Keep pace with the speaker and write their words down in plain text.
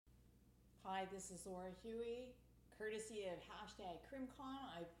Hi, this is Laura Huey, courtesy of hashtag CrimCon.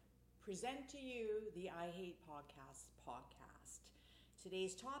 I present to you the I Hate Podcasts podcast.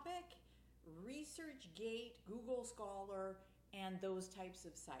 Today's topic, ResearchGate, Google Scholar, and those types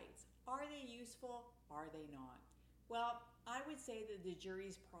of sites. Are they useful? Are they not? Well, I would say that the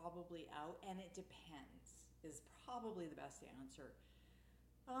jury's probably out, and it depends, is probably the best answer.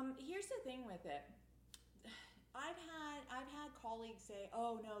 Here's the thing with it. I've had colleagues say,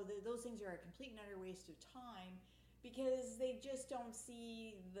 "Oh no, those things are a complete and utter waste of time," because they just don't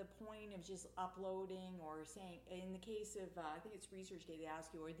see the point of just uploading or saying. In the case of, I think it's ResearchGate, they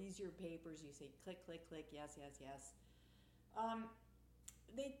ask you, "Are these your papers?" You say, "Click, click, click, yes, yes, yes."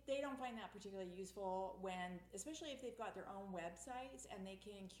 They don't find that particularly useful when, especially if they've got their own websites and they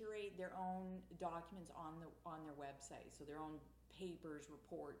can curate their own documents on their website, so their own papers,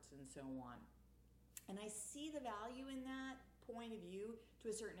 reports, and so on. And I see the value in that point of view to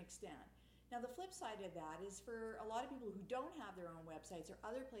a certain extent. Now, the flip side of that is for a lot of people who don't have their own websites or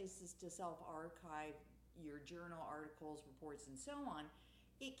other places to self-archive your journal articles, reports, and so on,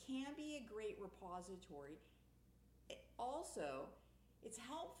 it can be a great repository. It's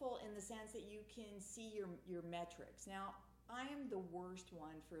helpful in the sense that you can see your metrics. Now, I am the worst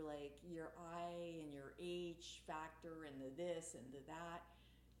one for like your I and your H factor and the this and the that.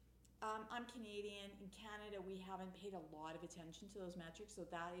 I'm Canadian. In Canada, we haven't paid a lot of attention to those metrics, so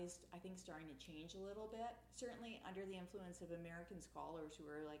that is, I think, starting to change a little bit. Certainly under the influence of American scholars who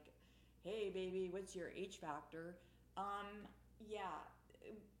are like, "Hey, baby, what's your H factor?" Yeah,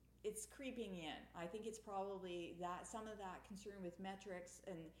 it's creeping in. I think it's probably that some of that concern with metrics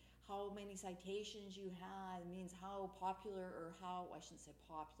and how many citations you had means how popular, or how, I shouldn't say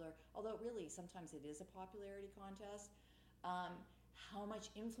popular, although really sometimes it is a popularity contest. How much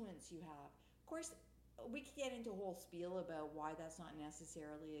influence you have. Of course, we could get into a whole spiel about why that's not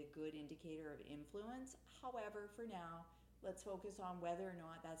necessarily a good indicator of influence. However, for now, let's focus on whether or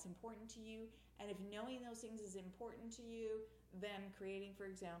not that's important to you. And if knowing those things is important to you, then creating, for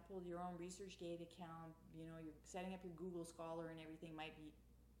example, your own ResearchGate account, you're setting up your Google Scholar and everything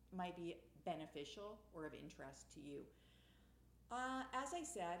might be beneficial or of interest to you. As I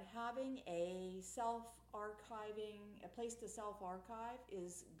said, having a place to self-archive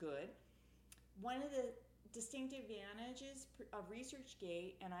is good. One of the distinct advantages of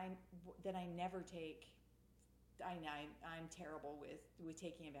ResearchGate, and that I never take, I'm terrible with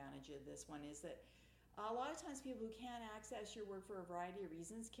taking advantage of this one, is that a lot of times people who can't access your work for a variety of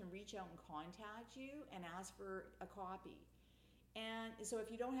reasons can reach out and contact you and ask for a copy. And so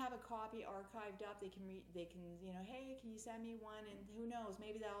if you don't have a copy archived up, they can, hey, can you send me one? And who knows,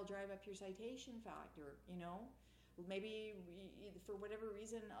 maybe that'll drive up your citation factor, Maybe for whatever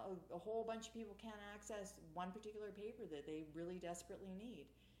reason, a whole bunch of people can't access one particular paper that they really desperately need.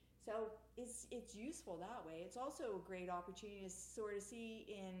 So it's useful that way. It's also a great opportunity to sort of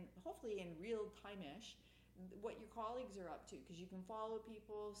see hopefully in real time-ish, what your colleagues are up to, because you can follow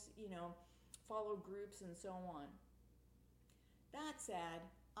people, follow groups and so on. That said,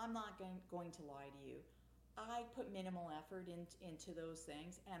 I'm not going to lie to you. I put minimal effort into those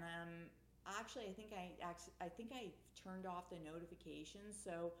things, and actually I think I turned off the notifications,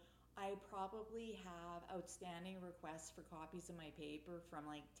 so I probably have outstanding requests for copies of my paper from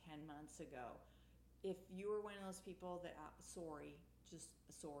like 10 months ago. If you were one of those people that, sorry.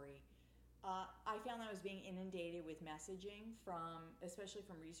 I found that I was being inundated with messaging especially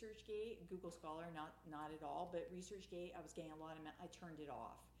from ResearchGate. Google Scholar, not at all, but ResearchGate, I was getting a lot of I turned it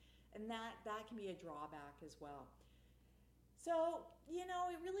off. And that can be a drawback as well. So,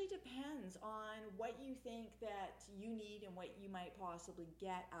 it really depends on what you think that you need and what you might possibly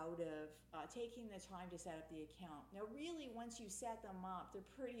get out of taking the time to set up the account. Now, really, once you set them up, they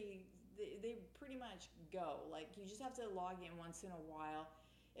pretty much go. Like, you just have to log in once in a while.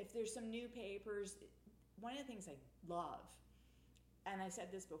 If there's some new papers, one of the things I love, and I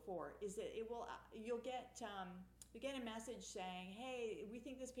said this before, is that you'll get a message saying, "Hey, we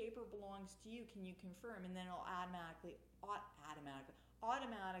think this paper belongs to you. Can you confirm?" And then it'll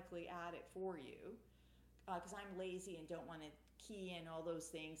automatically add it for you, because I'm lazy and don't want to key in all those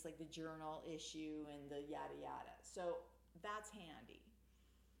things like the journal issue and the yada yada. So that's handy.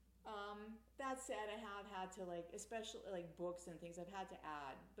 That said, I have had to, especially like books and things, I've had to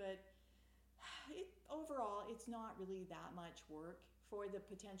add, but overall, it's not really that much work for the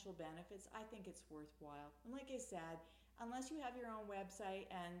potential benefits. I think it's worthwhile. And like I said, unless you have your own website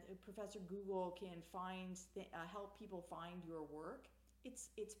and Professor Google can help people find your work,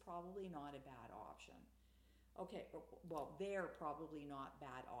 it's probably not a bad option. Okay, well, they're probably not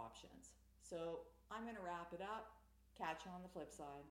bad options. So I'm going to wrap it up. Catch you on the flip side.